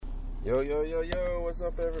Yo, yo, yo, yo, what's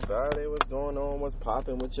up, everybody? What's going on? What's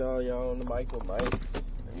popping with y'all? Y'all on the mic with Mike.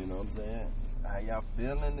 You know what I'm saying? How y'all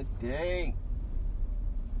feeling today?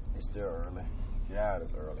 It's still early. God,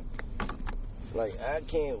 it's early. Like, I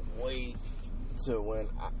can't wait to when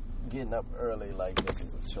getting up early like this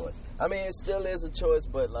is a choice. I mean, it still is a choice,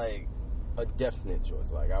 but like a definite choice.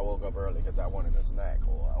 Like, I woke up early because I wanted a snack,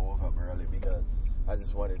 or I woke up early because I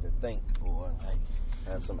just wanted to think, or like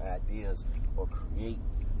have some ideas, or create,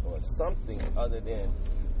 or something other than,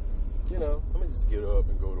 you know, let me just get up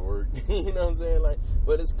and go to work. You know what I'm saying? Like,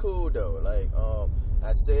 but it's cool though. Like,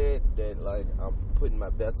 I said that like I'm putting my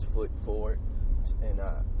best foot forward, and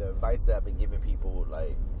the advice that I've been giving people,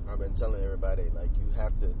 like I've been telling everybody, like you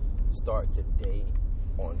have to start today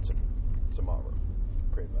on tomorrow,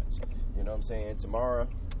 pretty much. You know what I'm saying? Tomorrow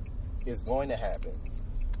is going to happen,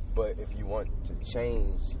 but if you want to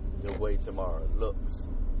change the way tomorrow looks,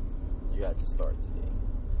 you have to start today.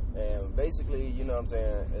 And basically, you know what I'm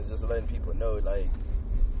saying, it's just letting people know, like,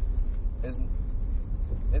 it's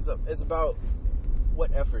about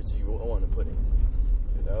what efforts you want to put in.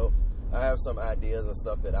 You know, I have some ideas and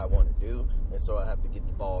stuff that I want to do, and so I have to get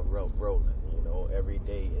the ball rolling. You know, every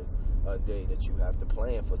day is a day that you have to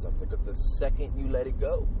plan for something, because the second you let it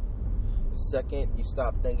go, the second you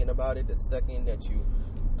stop thinking about it, the second that you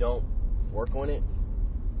don't work on it,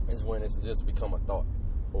 is when it's just become a thought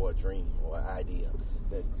or a dream or an idea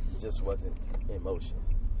that just wasn't in motion.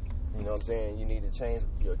 You know what I'm saying? You need to change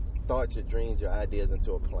your thoughts, your dreams, your ideas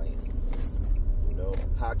into a plan. You know,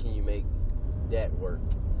 how can you make that work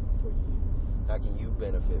for you? How can you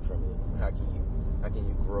benefit from it? How can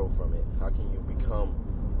you grow from it? How can you become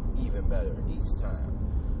even better each time?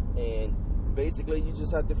 And basically, you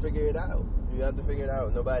just have to figure it out. You have to figure it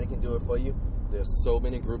out. Nobody can do it for you. There's so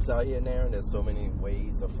many groups out here now, and there's so many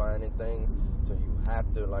ways of finding things. So you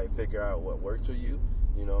have to like figure out what works for you.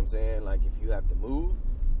 You know what I'm saying? Like, if you have to move,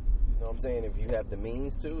 you know what I'm saying? If you have the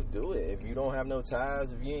means to, do it. If you don't have no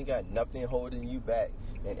ties, if you ain't got nothing holding you back,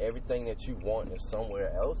 and everything that you want is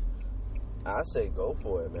somewhere else, I say go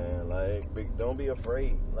for it, man. Like, don't be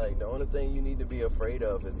afraid. Like, the only thing you need to be afraid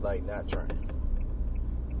of is like not trying.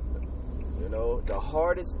 You know, the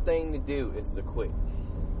hardest thing to do is to quit.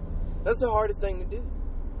 That's the hardest thing to do.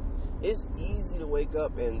 It's easy to wake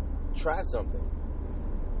up and try something.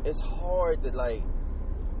 It's hard to like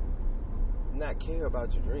not care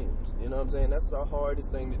about your dreams. You know what I'm saying? That's the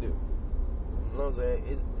hardest thing to do. You know what I'm saying?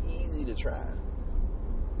 It's easy to try.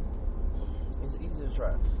 It's easy to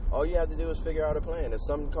try. All you have to do is figure out a plan. If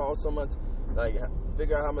something costs so much, like,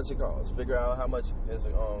 figure out how much it costs. Figure out how much it's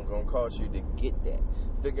going to cost you to get that.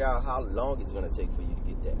 Figure out how long it's going to take for you to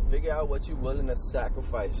get that. Figure out what you're willing to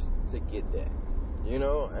sacrifice to get that. You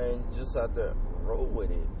know, and you just have to roll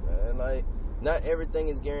with it, man. Like, not everything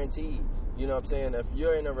is guaranteed. You know what I'm saying? If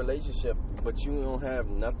you're in a relationship, but you don't have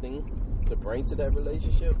nothing to bring to that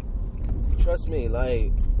relationship, trust me,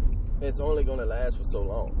 like, it's only going to last for so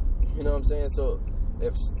long. You know what I'm saying? So,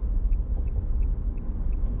 if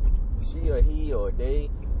she or he or they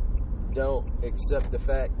don't accept the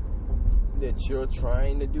fact that you're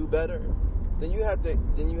trying to do better, then you have to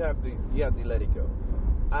let it go.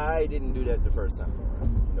 I didn't do that the first time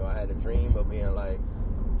around. You know, I had a dream of being like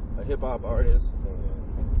a hip hop artist,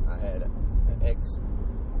 and I had an ex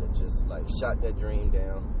that just like shot that dream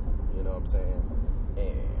down. You know what I'm saying?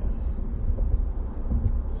 And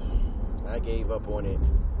I gave up on it.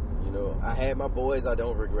 You know, I had my boys. I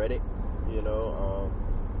don't regret it. You know,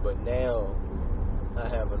 but now I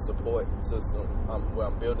have a support system.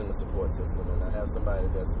 I'm building a support system, and I have somebody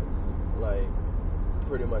that's like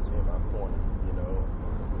pretty much in my corner. You know,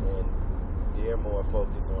 and they're more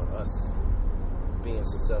focused on us being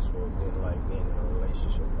successful than like being in a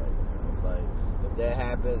relationship right now. It's like, if that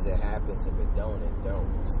happens, it happens. If it don't, it don't.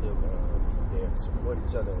 We're still gonna be there to support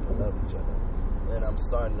each other and to love each other. And I'm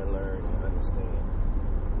starting to learn and understand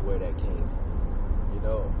where that came from. You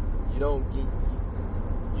know, you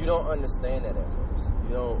don't understand that at first.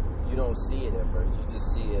 You don't see it at first. You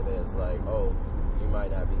just see it as like, oh, you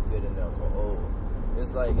might not be good enough, or oh.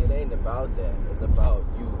 It's like, it ain't about that. It's about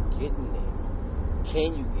you getting there.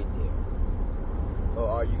 Can you get there? Or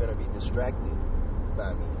are you going to be distracted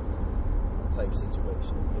by me? Type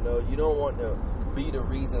situation. You know, you don't want to be the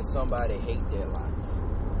reason somebody hate their life.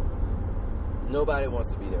 Nobody wants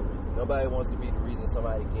to be that reason. Nobody wants to be the reason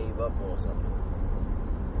somebody gave up on something.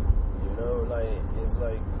 You know, like, it's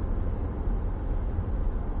like,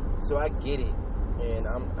 so I get it. And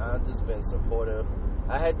I've just been supportive.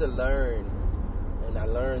 I had to learn, and I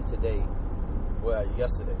learned today, well,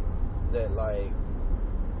 yesterday, that like,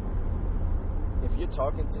 if you're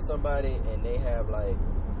talking to somebody and they have like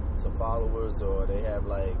some followers, or they have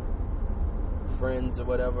like friends or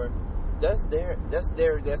whatever, that's their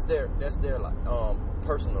like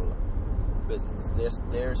personal business. That's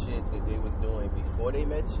their shit that they was doing before they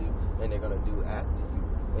met you, and they're gonna do after you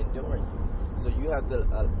and during you. So you have to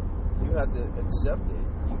accept it.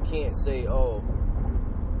 You can't say, oh,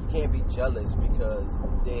 you can't be jealous because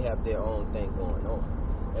they have their own thing going on.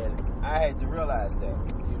 And I had to realize that.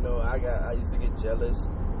 You know, I used to get jealous,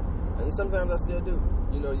 and sometimes I still do.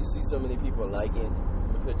 You know, you see so many people liking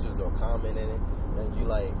the pictures or commenting it, and you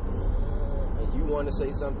like, and you want to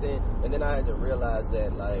say something, and then I had to realize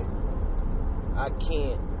that, like, I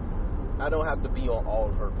don't have to be on all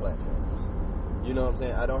of her platforms. You know what I'm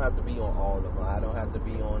saying? I don't have to be on all of them. I don't have to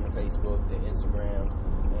be on the Facebook, the Instagrams,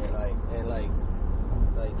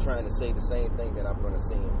 and trying to say the same thing that I'm going to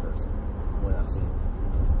say in person when I see it.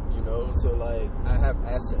 You know, so like I have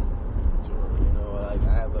access to her. You know, like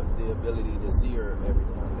I have the ability to see her every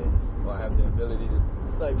now and then, or I have the ability to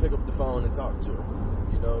like pick up the phone and talk to her.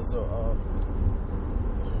 You know, so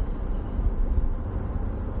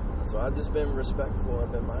I've just been respectful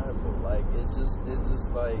and been mindful. Like it's just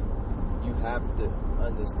like you have to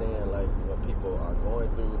understand like what people are going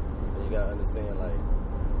through, and you gotta understand like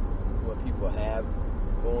what people have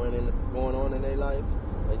going on in their life,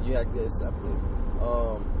 and you have to accept it.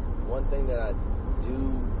 One thing that I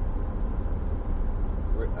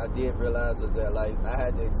did realize is that like I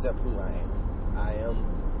had to accept who I am. I am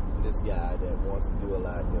this guy that wants to do a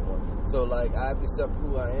lot. So like I have to accept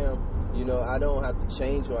who I am. You know, I don't have to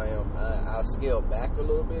change who I am. I'll scale back a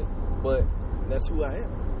little bit, but that's who I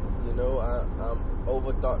am. You know, I'm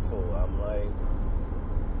over thoughtful. I'm like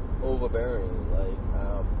overbearing. Like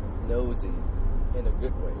I'm nosy in a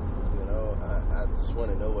good way. You know, I just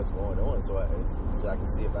want to know what's going on so I can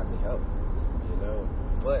see if I can help. You know,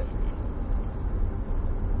 but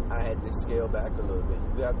I had to scale back a little bit.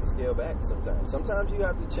 You have to scale back sometimes. Sometimes you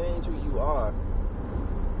have to change who you are.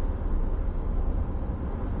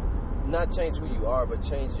 Not change who you are, but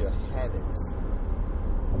change your habits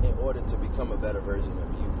in order to become a better version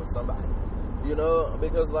of you for somebody. You know,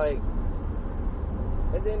 because like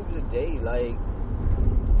at the end of the day, like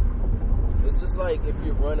it's just like if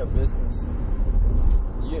you run a business,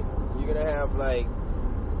 you're gonna have like,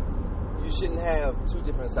 you shouldn't have two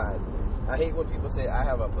different sides. I hate when people say I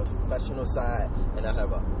have a professional side and I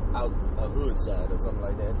have a hood side or something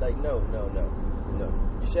like that. Like no.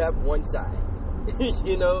 You should have one side.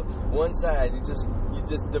 You know, one side. You just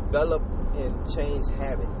develop and change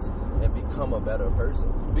habits and become a better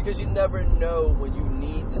person, because you never know when you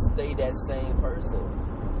need to stay that same person.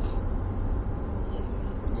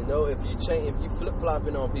 You know, if you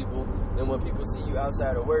flip-flopping on people, then when people see you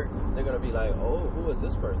outside of work, they're gonna be like, oh, who is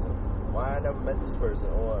this person? Why I never met this person?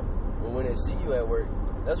 Or when they see you at work,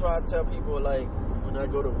 that's why I tell people, like, when I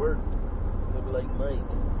go to work, they'll be like, Mike,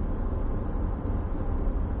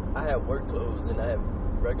 I have work clothes and I have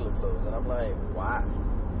regular clothes. And I'm like, why?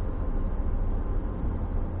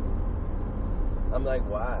 I'm like,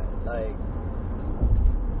 why? Like,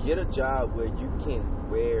 get a job where you can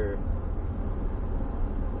wear,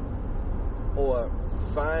 or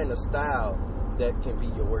find a style that can be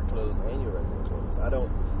your work clothes and your regular clothes.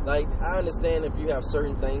 I understand if you have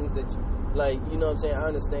certain things that you, like, you know what I'm saying? I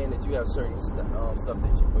understand that you have certain stuff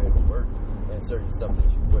that you wear to work and certain stuff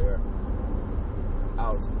that you wear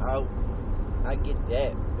out. I get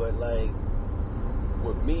that, but like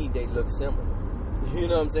with me, they look similar. You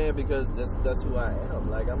know what I'm saying? Because that's who I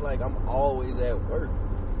am. I'm always at work.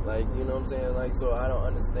 Like, you know what I'm saying? Like, so I don't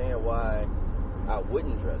understand why I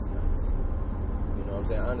wouldn't dress nice. You know what I'm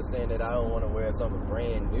saying? I understand that I don't want to wear something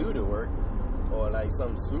brand new to work, or like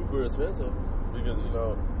something super expensive, because, you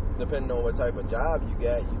know, depending on what type of job you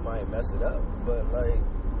got, you might mess it up. But like,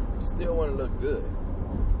 you still want to look good.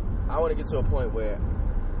 I want to get to a point where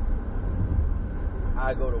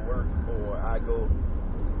I go to work, or I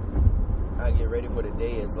get ready for the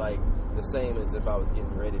day. It's like the same as if I was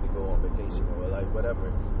getting ready to go on vacation or like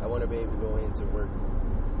whatever. I want to be able to go into work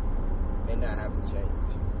and not have to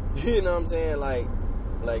change. You know what I'm saying? Like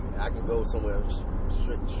I can go somewhere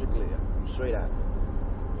straight out.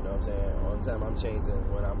 You know what I'm saying? On time I'm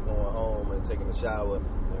changing when I'm going home and taking a shower and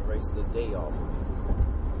erase the day off of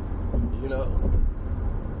me. You know?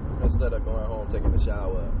 Instead of going home, taking a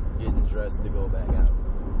shower, getting dressed to go back out.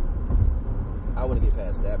 I want to get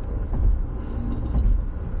past that point.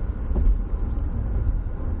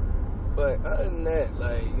 But other than that,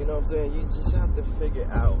 like, you know what I'm saying? You just have to figure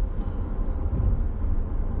out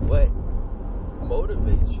what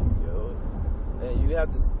motivates you, yo. And you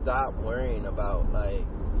have to stop worrying about, like,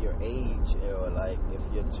 your age, or, like, if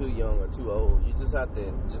you're too young or too old. You just have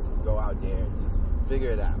to just go out there and just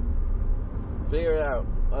figure it out. Figure it out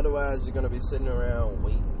Otherwise, you're gonna be sitting around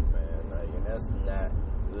waiting, man. Like, and that's not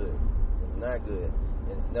good. It's not good,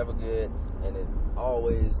 and it's never good, and it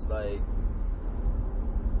always like.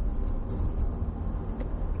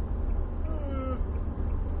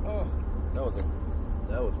 Oh,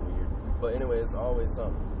 that was weird. But anyway, it's always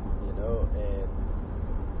something, you know. And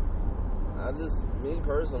me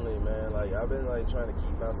personally, man, like I've been like trying to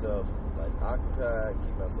keep myself like occupied,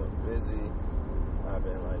 keep myself busy. I've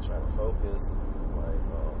been like trying to focus, like,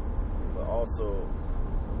 but also,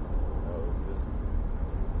 you know,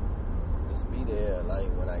 just be there like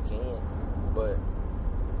when I can. But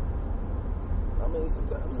I mean,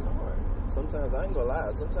 sometimes it's hard. Sometimes I ain't gonna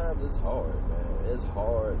lie. Sometimes it's hard, man. It's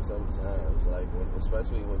hard sometimes, like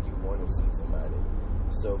especially when you want to see somebody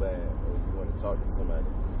so bad, or you want to talk to somebody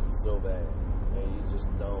so bad, and you just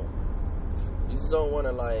don't want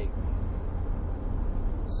to like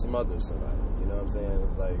smother somebody. You know what I'm saying?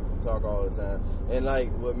 It's like we talk all the time, and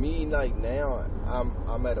like with me, like now,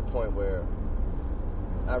 I'm at a point where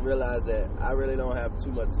I realize that I really don't have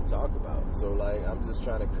too much to talk about. So like I'm just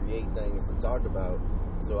trying to create things to talk about,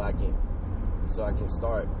 so I can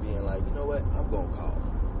start being like, you know what, I'm gonna call.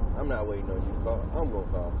 I'm not waiting on you to call. I'm gonna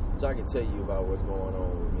call, so I can tell you about what's going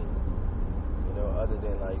on with me. You know, other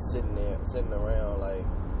than like sitting around like,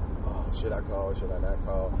 oh, should I call? Should I not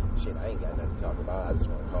call? Shit, I ain't got nothing to talk about. I just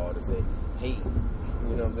want to call to say, hey,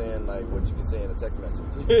 you know what I'm saying? Like what you can say in a text message.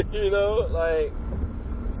 You know, like,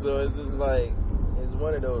 so it's just like, it's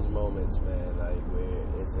one of those moments, man, like where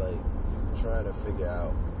it's like trying to figure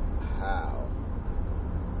out how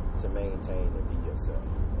to maintain and be yourself,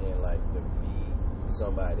 and like to be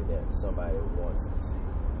somebody that somebody wants to see,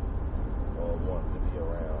 or want to be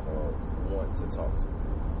around, or want to talk to.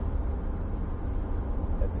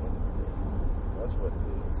 At the end of the day, that's what it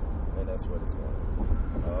is, and that's what it's going to be.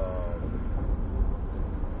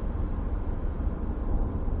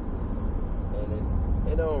 And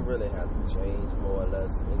it don't really have to change, more or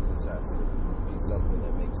less. It just has to be something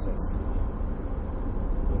that makes sense to me.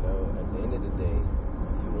 You know, at the end of the day,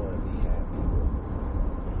 you want to be happy with it.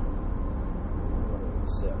 You want to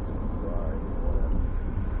accept who you are. You want to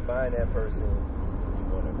find that person. You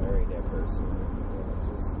want to marry that person. You want to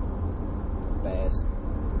just bask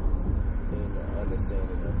in the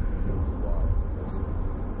understanding of who you are as a person.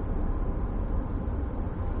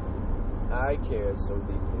 I care so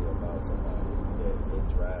deeply about somebody that it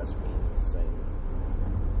drives me insane.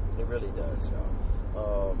 It really does,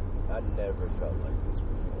 y'all. I never felt like this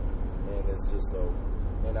before, and it's just so.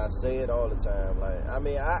 And I say it all the time. Like, I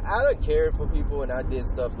mean, I cared for people, and I did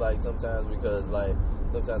stuff like sometimes because like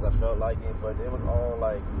sometimes I felt like it, but it was all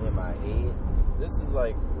like in my head. This is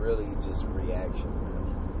like really just reaction,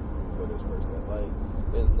 man, for this person. Like,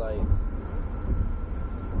 it's like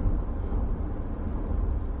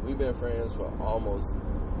we've been friends for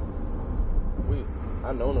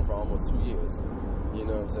I've known him for almost 2 years. You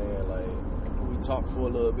know what I'm saying? Like, we talked for a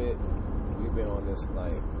little bit. We've been on this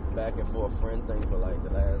like back and forth friend thing for like the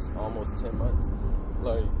last almost 10 months.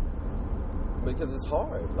 Like, because it's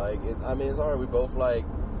hard. Like, it's hard. We both like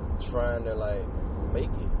trying to like make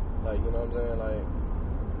it. Like, you know what I'm saying? Like,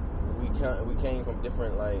 we came from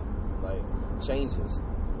different like changes.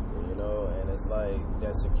 You know, and it's like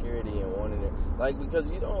that security and wanting it, like, because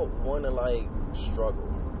you don't want to like struggle.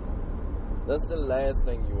 That's the last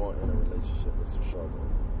thing you want in a relationship, is to struggle.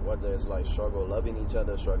 Whether it's like struggle loving each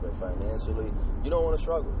other, struggling financially, you don't want to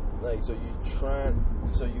struggle. Like, so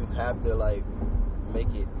you have to like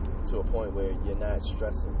make it to a point where you're not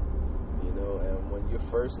stressing, you know. And when you're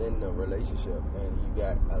first in a relationship and you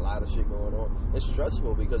got a lot of shit going on, it's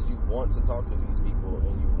stressful because you want to talk to these people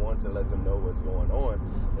and you want to let them know what's going on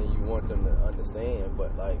and you want them to understand,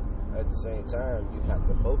 but like at the same time you have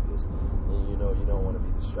to focus, and you know you don't want to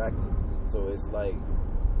be distracted. So it's like,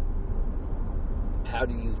 how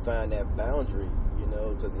do you find that boundary, you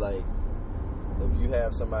know? Because like, if you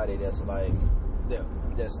have somebody that's like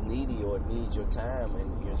that's needy or needs your time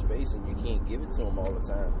and your space and you can't give it to them all the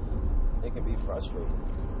time, it can be frustrating.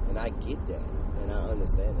 And I get that, and I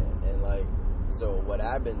understand that. And like, so what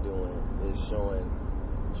I've been doing is showing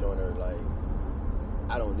her like,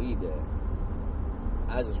 I don't need that.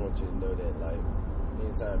 I just want you to know that like,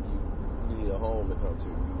 anytime you need a home to come to,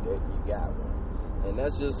 you got one. And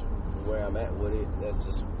that's just where I'm at with it. That's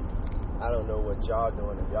just, I don't know what y'all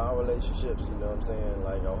doing in y'all relationships, you know what I'm saying?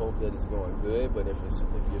 Like, I hope that it's going good, but if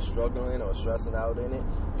you're struggling or stressing out in it,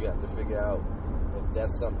 you have to figure out if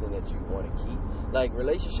that's something that you want to keep. Like,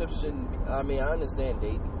 relationships shouldn't be, I mean, I understand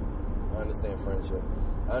dating, I understand friendship,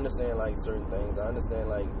 I understand like certain things, I understand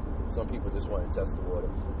like some people just want to test the water,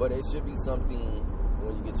 but it should be something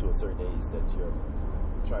when you get to a certain age that you're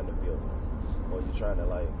trying to build on. or you're trying to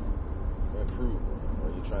like improve on,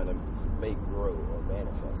 or you're trying to make grow or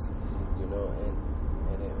manifest, you know, and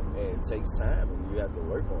it takes time, and you have to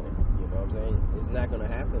work on it, you know what I'm saying? It's not going to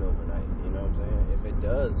happen overnight, you know what I'm saying? If it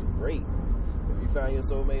does, great. If you find your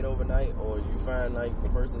soulmate overnight, or you find like the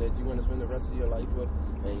person that you want to spend the rest of your life with,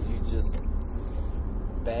 and you just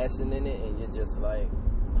basking in it, and you're just like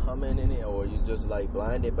humming in it, or you just like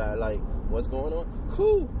blinded by like what's going on,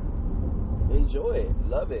 cool, enjoy it,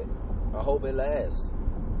 love it, I hope it lasts.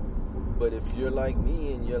 But if you're like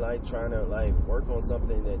me and you're like trying to like work on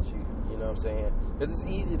something that you know what I'm saying, because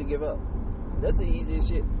it's easy to give up. That's the easiest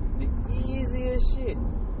shit. The easiest shit.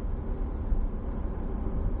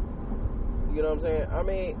 You know what I'm saying? I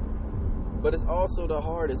mean, but it's also the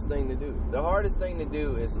hardest thing to do. The hardest thing to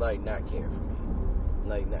do is like not care for me.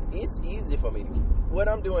 Like, it's easy for me to care. What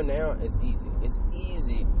I'm doing now is easy. It's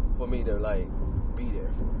easy for me to like be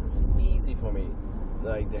there for her. It's easy for me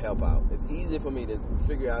like to help out. It's easy for me to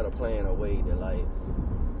figure out a plan, a way to like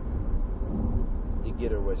to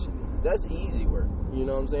get her what she needs. That's easy work. You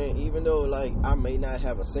know what I'm saying? Even though like I may not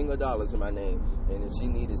have a single dollar to my name, and if she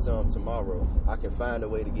needed some tomorrow, I can find a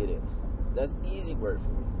way to get it. That's easy work for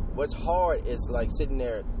me. What's hard is like sitting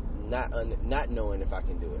there not knowing if I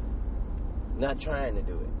can do it, not trying to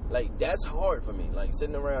do it. Like that's hard for me. Like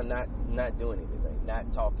sitting around not doing anything,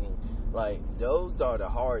 not talking. Like those are the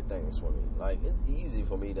hard things for me. Like it's easy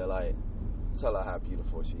for me to like tell her how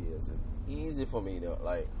beautiful she is. It's easy for me to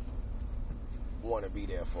like want to be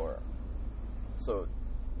there for her. So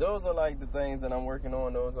those are like the things that I'm working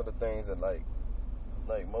on. Those are the things that like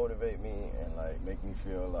motivate me and like make me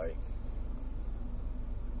feel like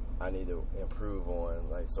I need to improve on.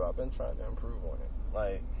 Like, so I've been trying to improve on it.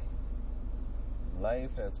 Like,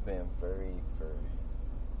 life has been very, very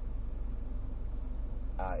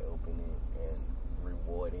eye-opening and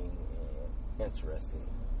rewarding and interesting.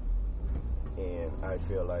 And I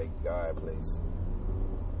feel like God placed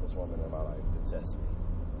this woman in my life to test me,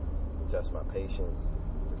 to test my patience,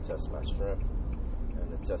 to test my strength,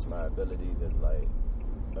 and to test my ability to like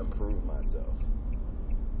improve myself.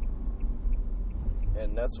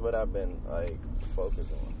 And that's what I've been like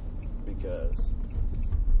focused on, because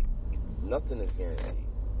nothing is guaranteed.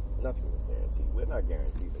 Nothing is guaranteed. We're not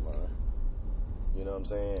guaranteed tomorrow. You know what I'm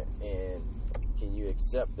saying? And can you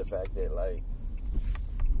accept the fact that like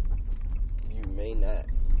you may not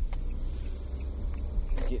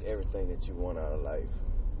get everything that you want out of life?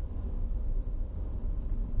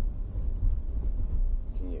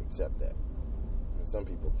 Can you accept that? And some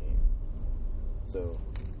people can't. So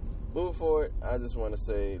move forward. I just want to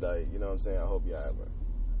say, like, you know what I'm saying, I hope y'all have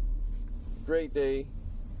a great day,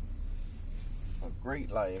 a great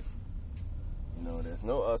life. You know, there's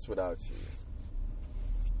no us without you.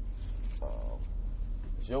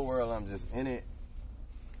 It's your world, I'm just in it.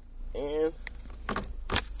 And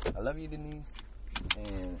I love you, Denise.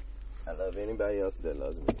 And I love anybody else that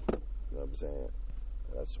loves me. You know what I'm saying?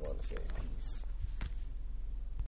 And I just want to say peace.